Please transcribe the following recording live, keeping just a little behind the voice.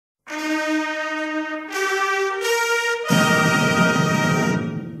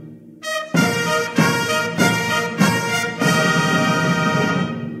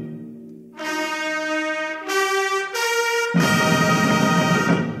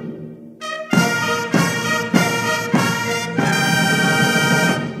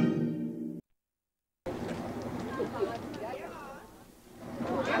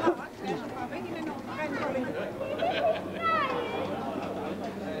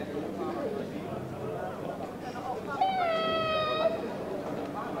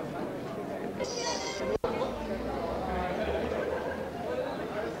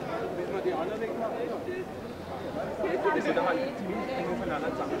Da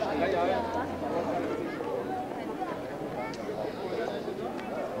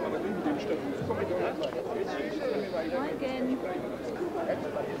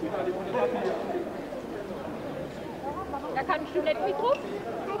kannst du nicht mit drauf?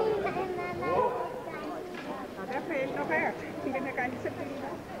 Der fehlt noch her. Ich bin eine ganze Bilder.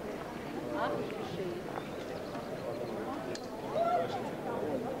 Ach, wie schön.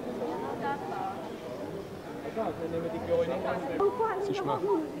 Siehst du mal.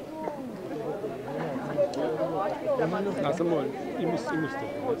 Also mal, ich muss doch. Das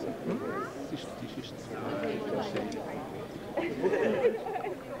ist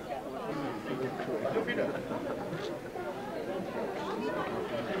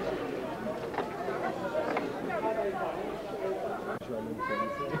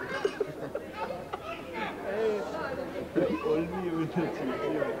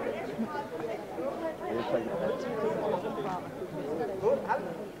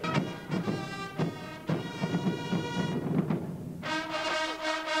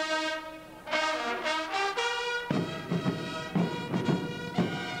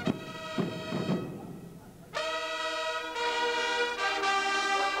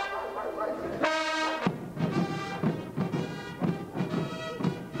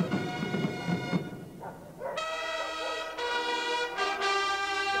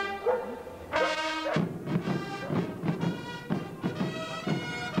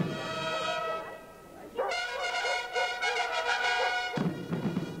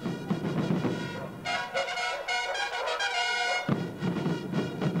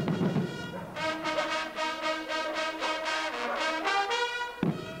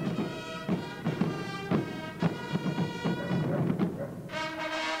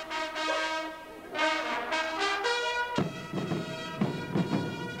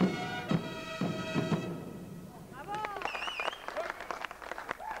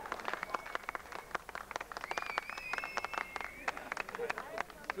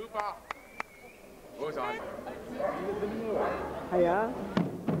Super. Großartig. Ah ja.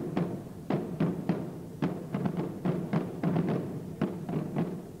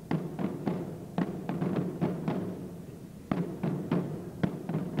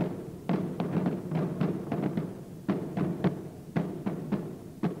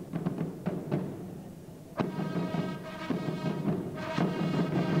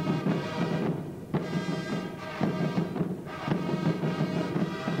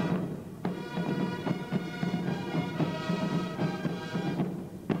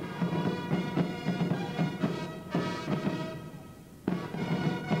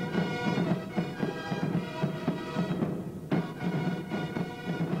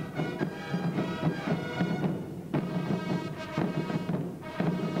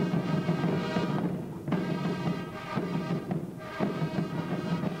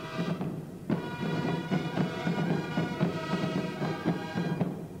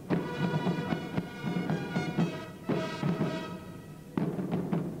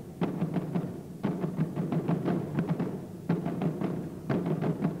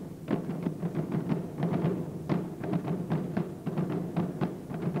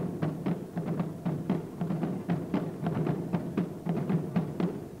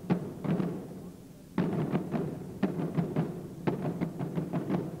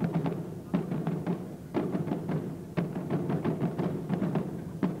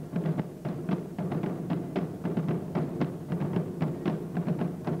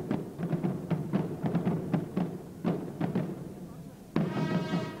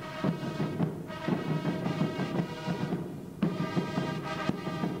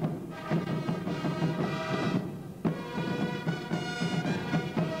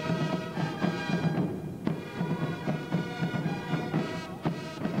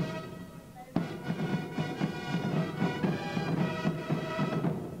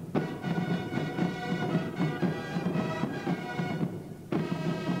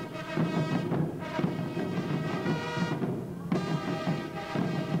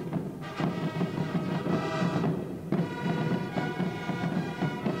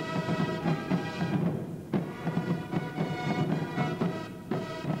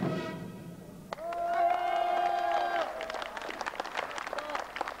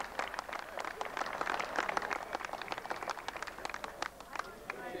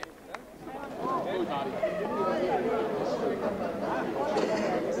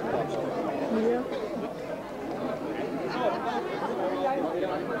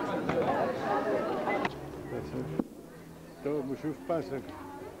 Da musst du aufpassen.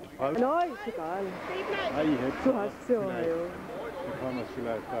 Nein, ist egal. Nein, ich hätte Du hast sie auch, ja. Dann kann man es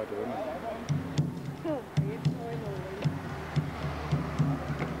vielleicht da drin.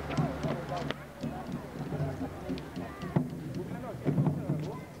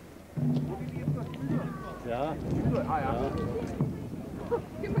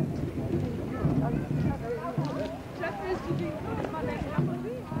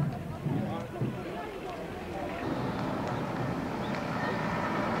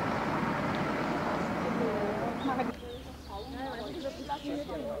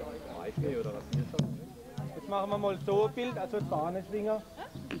 Jetzt machen wir mal so ein Bild, also die Fahnenschwinger.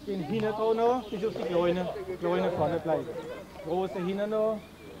 Die stehen hinten dran noch, bis auf die kleine vorne bleibt. Die große hinten noch.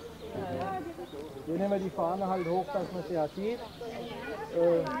 Hier nehmen wir die Fahne halt hoch, dass man sie ja sieht.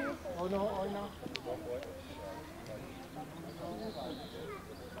 Auch noch einer.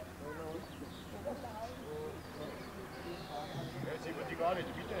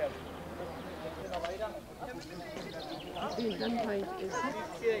 Dann heute ist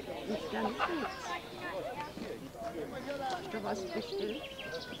nicht ganz gut. Hast du was bestellt?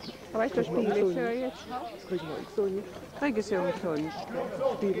 Aber ich das Spiel ist ja jetzt. Das kriegen wir umsonst. Krieg es ja umsonst.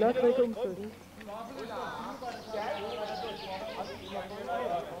 Spieler kriegen umsonst.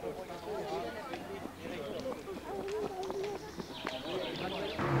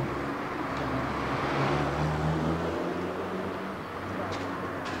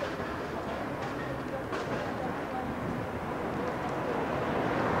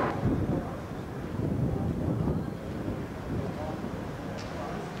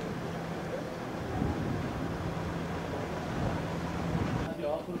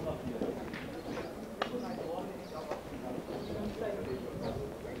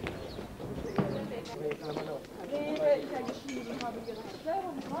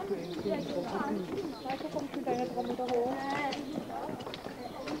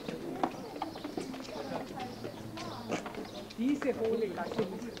 Diese hohle Gasse.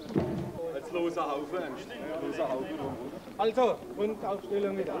 Als loser Haufen, ein loser Haufen. Also,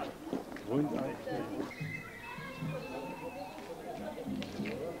 Grundaufstellung wieder. Grundaufstellung.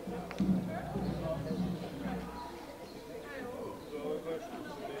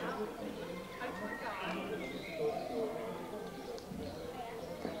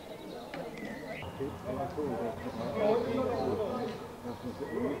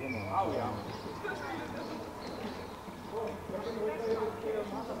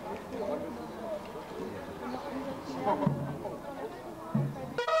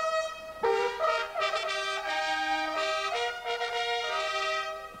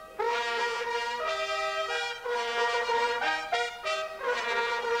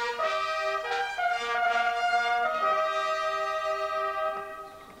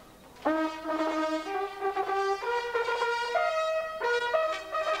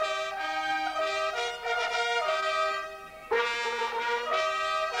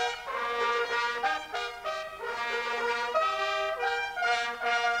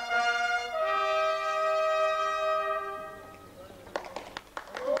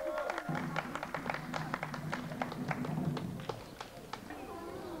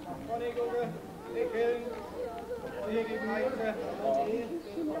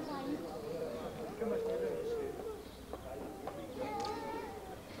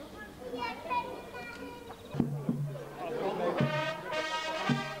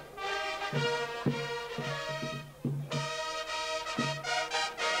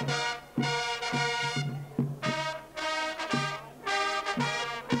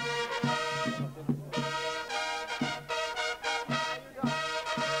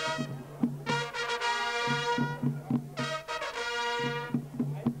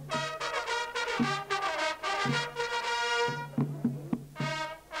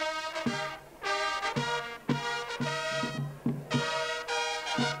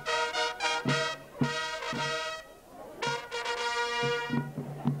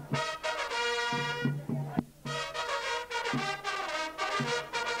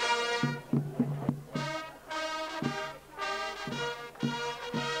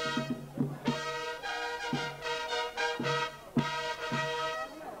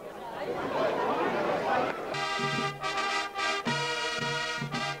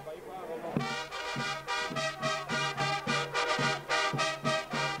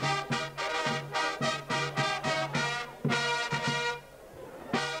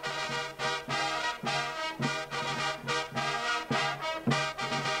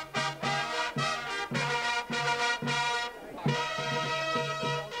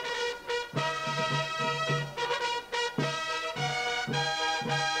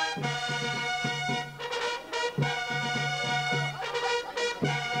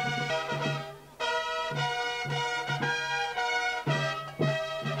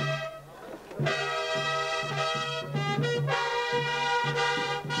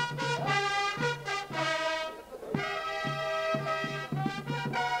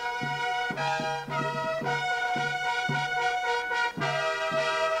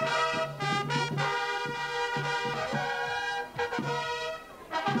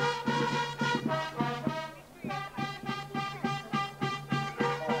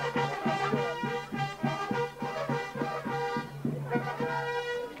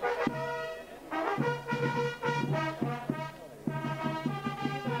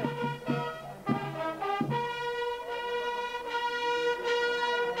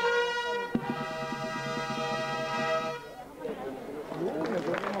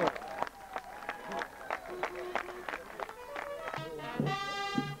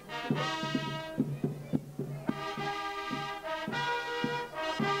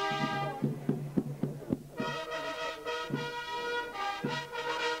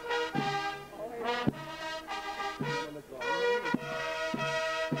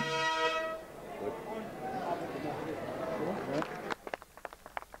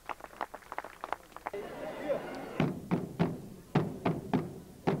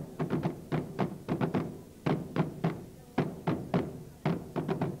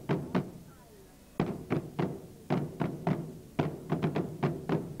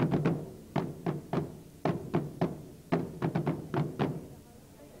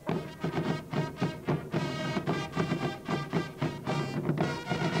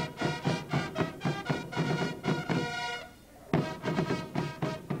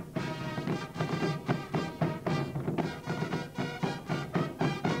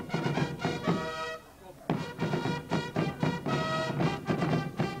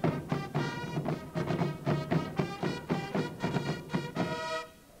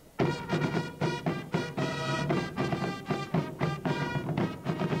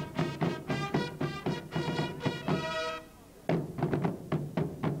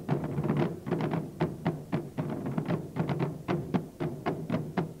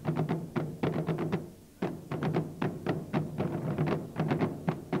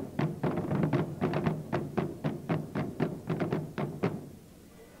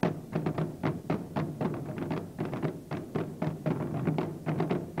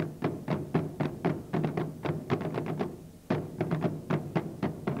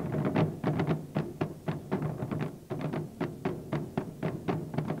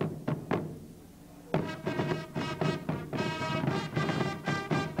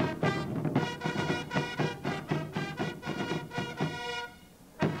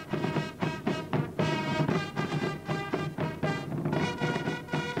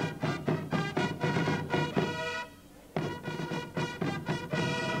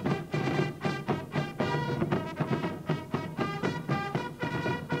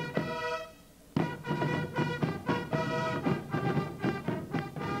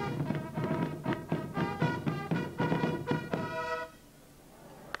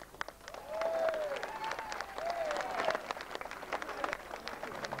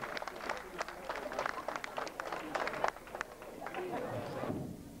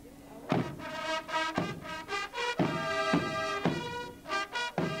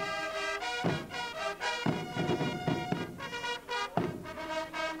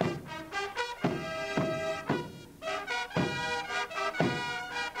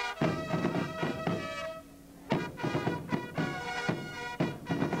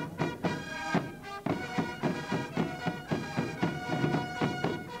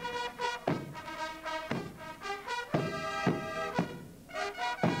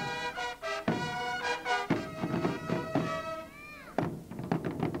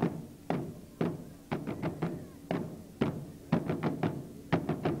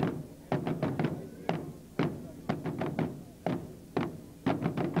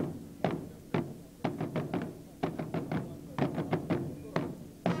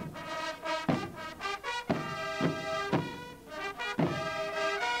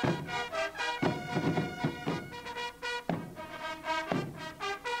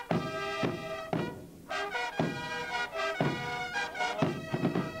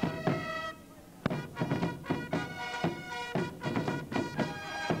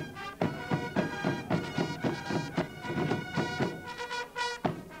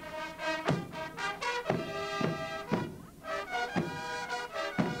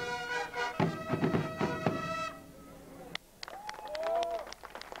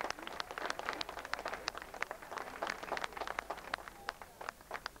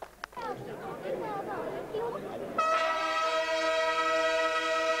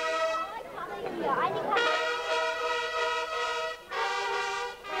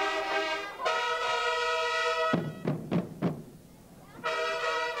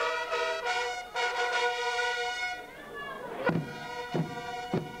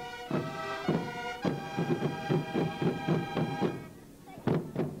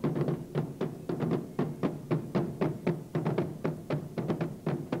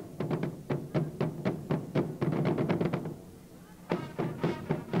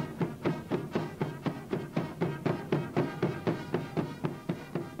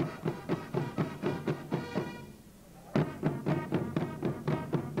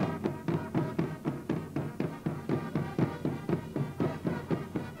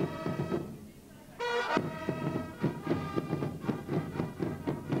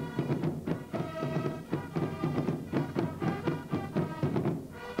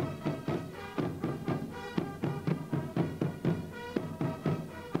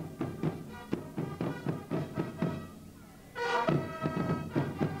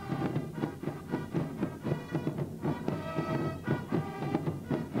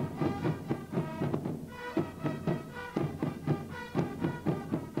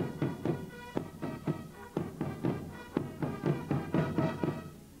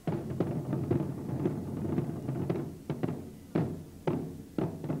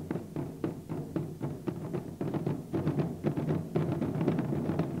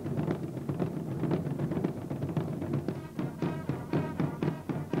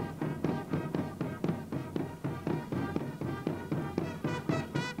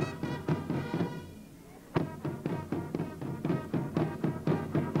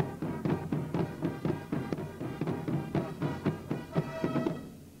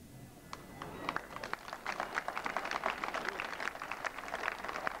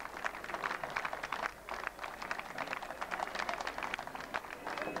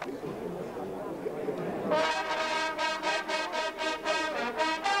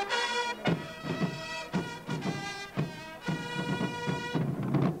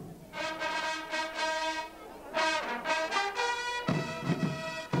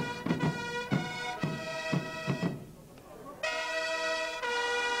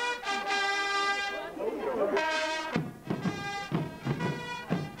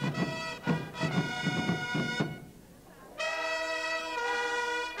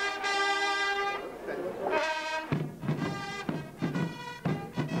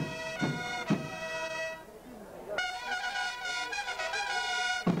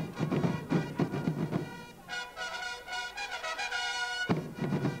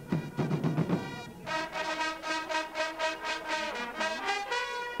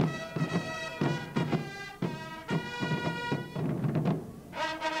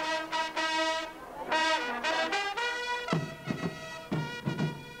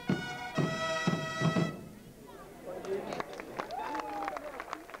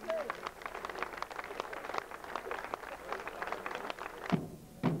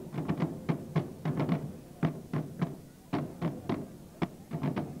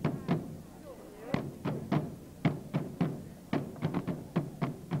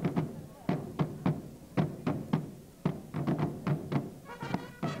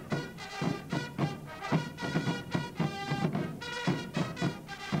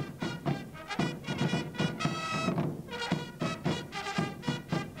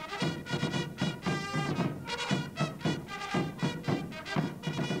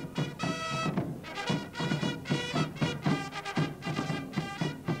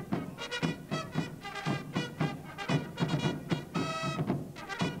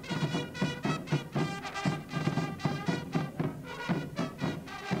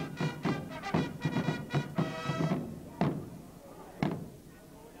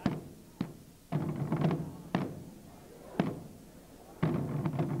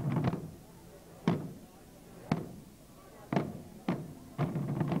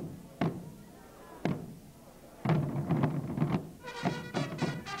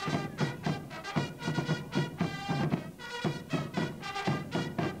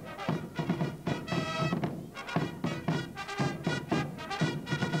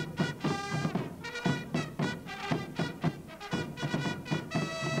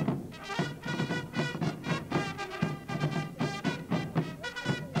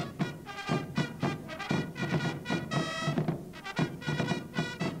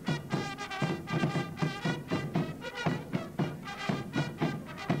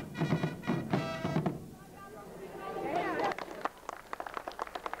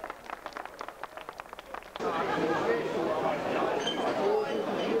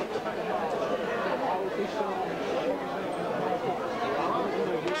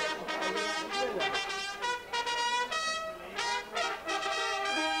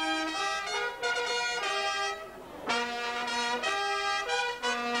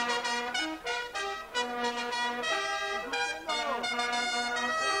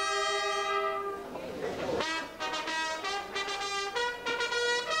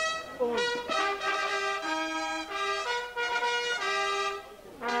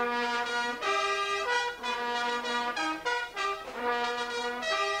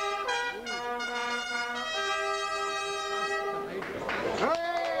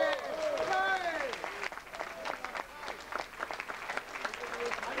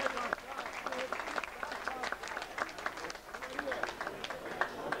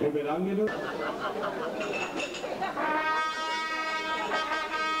 Wir bedanken uns.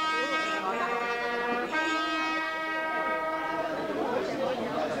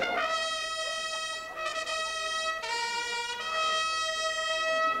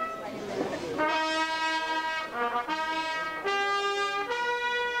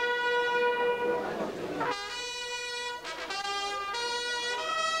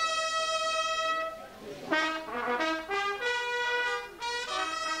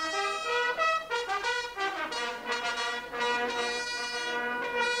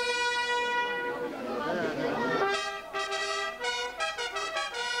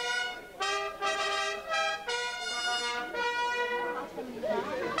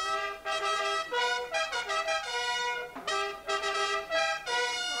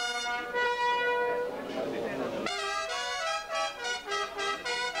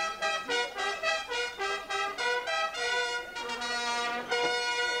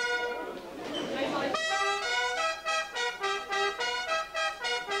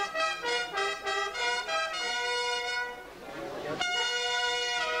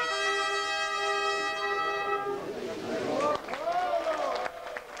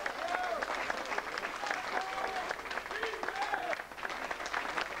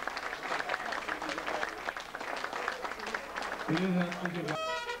 Vielen herzlichen Dank.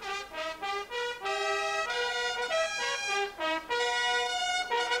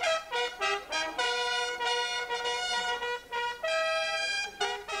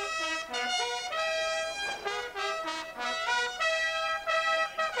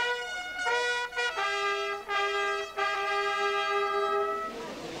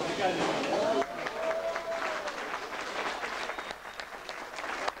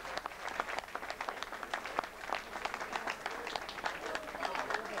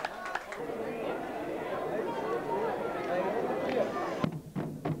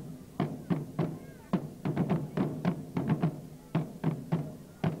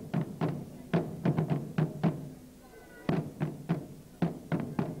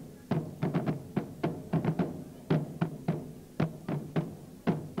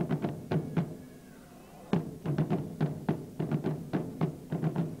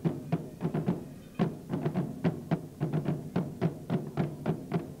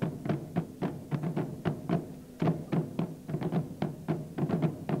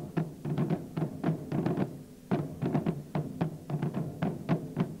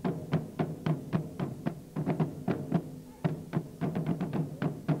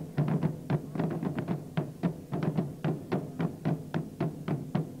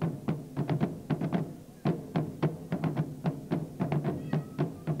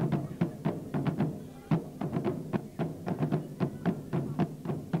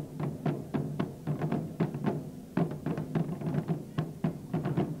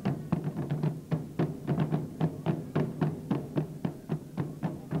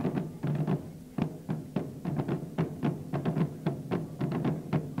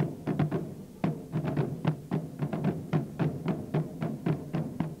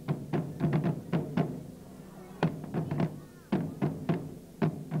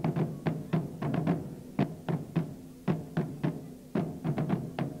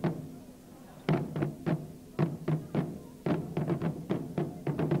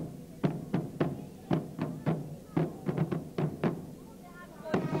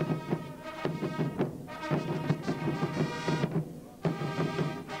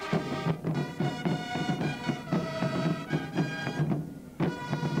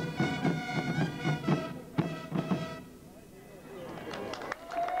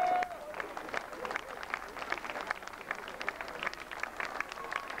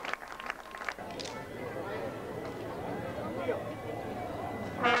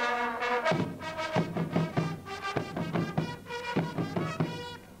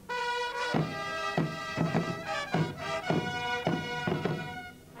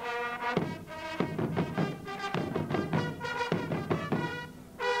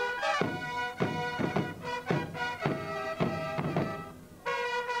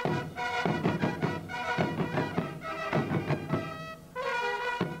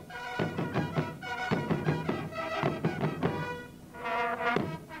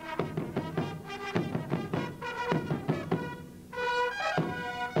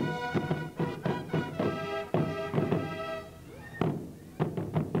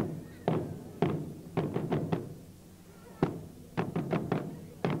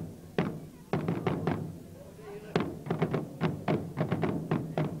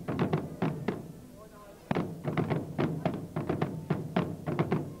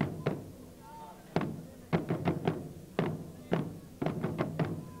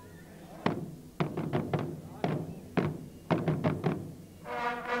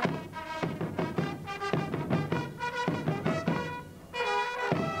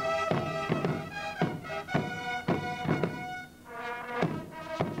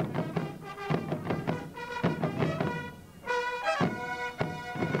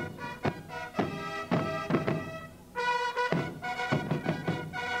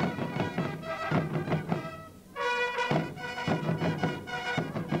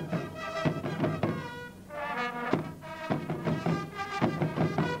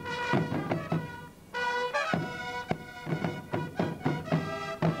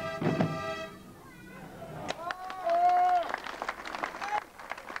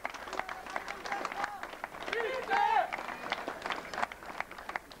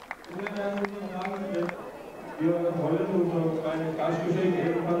 Gastgeschenk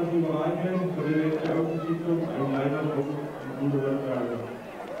ebenfalls überreichen für die nächste Hauptsitzung ein kleiner Punkt in Übertragung.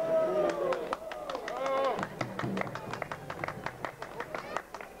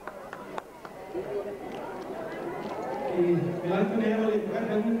 Die Landsknechte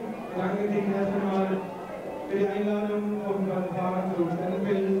Bretten bedanken sich erst einmal für die Einladung vom Fahrer zum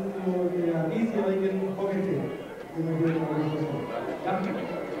Stadtfest zu der diesjährigen Professur. Ja.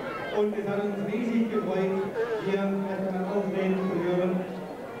 Und es hat uns riesig gefreut, hier erst einmal auftreten zu hören.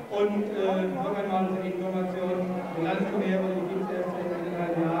 Und noch einmal zur Information, die Landsknechte, die gibt es erst seit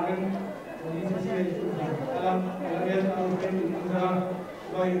 1,5 Jahren. Und dieses hier ist unser allererster Auftritt in unserer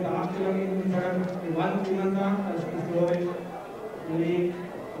neue Darstellung in unserem Gewand, wie man sagt, als historisch belegt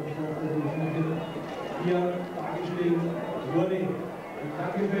und hier dargestellt wurde. Ich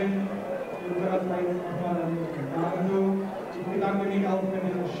danke schön unsererseits nochmal an den Lagerleben. Ich bedanke mich auch für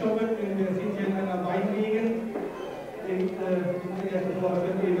den Schopper, den wir hier in einer Wein liegen, den unser erster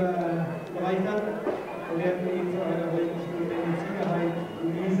Vorstand erreicht hat. Wir werden ihn zu einer ruhigen Stunde mit Sicherheit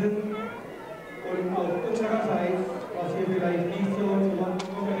genießen. Und auch unsererseits, was hier vielleicht nicht so zu Wort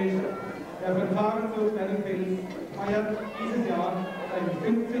gekommen ist, der Verfahrenzug Stadtfest feiert dieses Jahr sein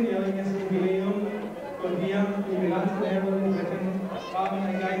 15-jähriges Jubiläum und wir, die Landsknechte haben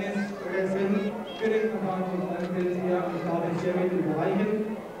ein kleines Präsent für den Verfahrenzug Stadtfest hier am Stadtfest hiermit überreichen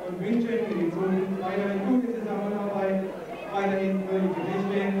und wünschen für die Zukunft weiterhin gute Zusammenarbeit, weiterhin fröhliche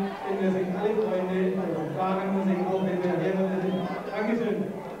Geschichte, denn wir sind alle Freunde der Verfahrensmusik, auch wenn wir Herolde sind. Dankeschön.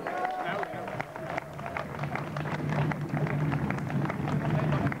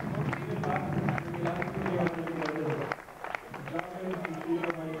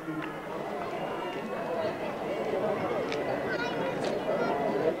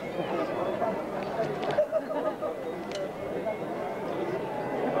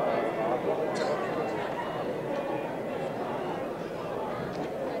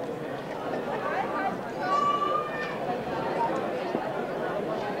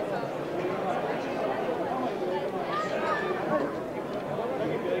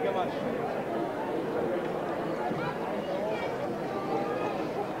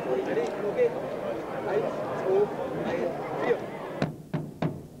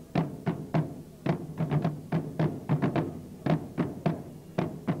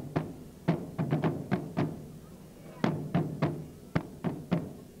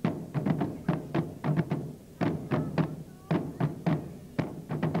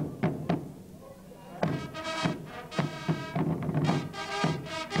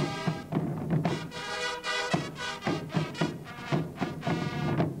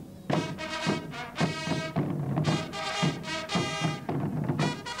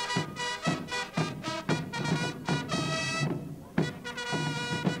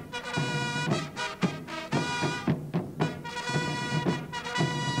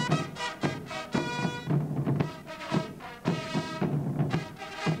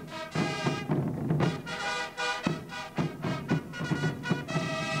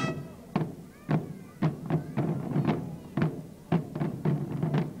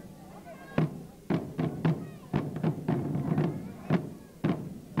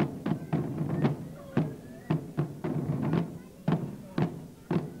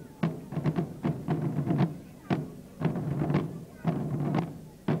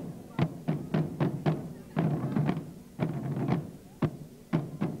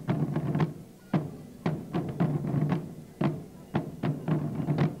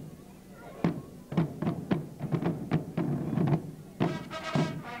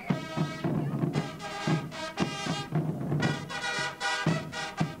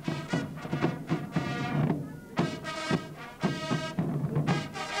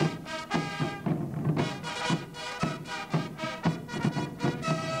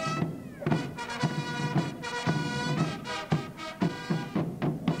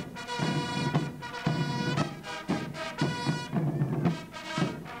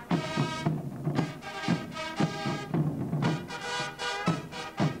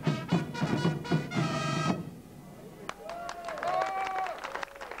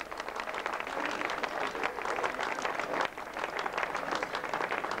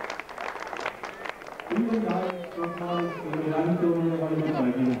 Vielen Dank nochmal für die Landung von den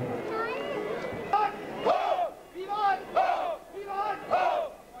Zeiten.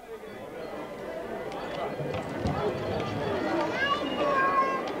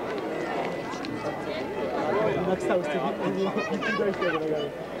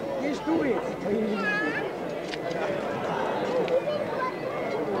 Gehst du jetzt?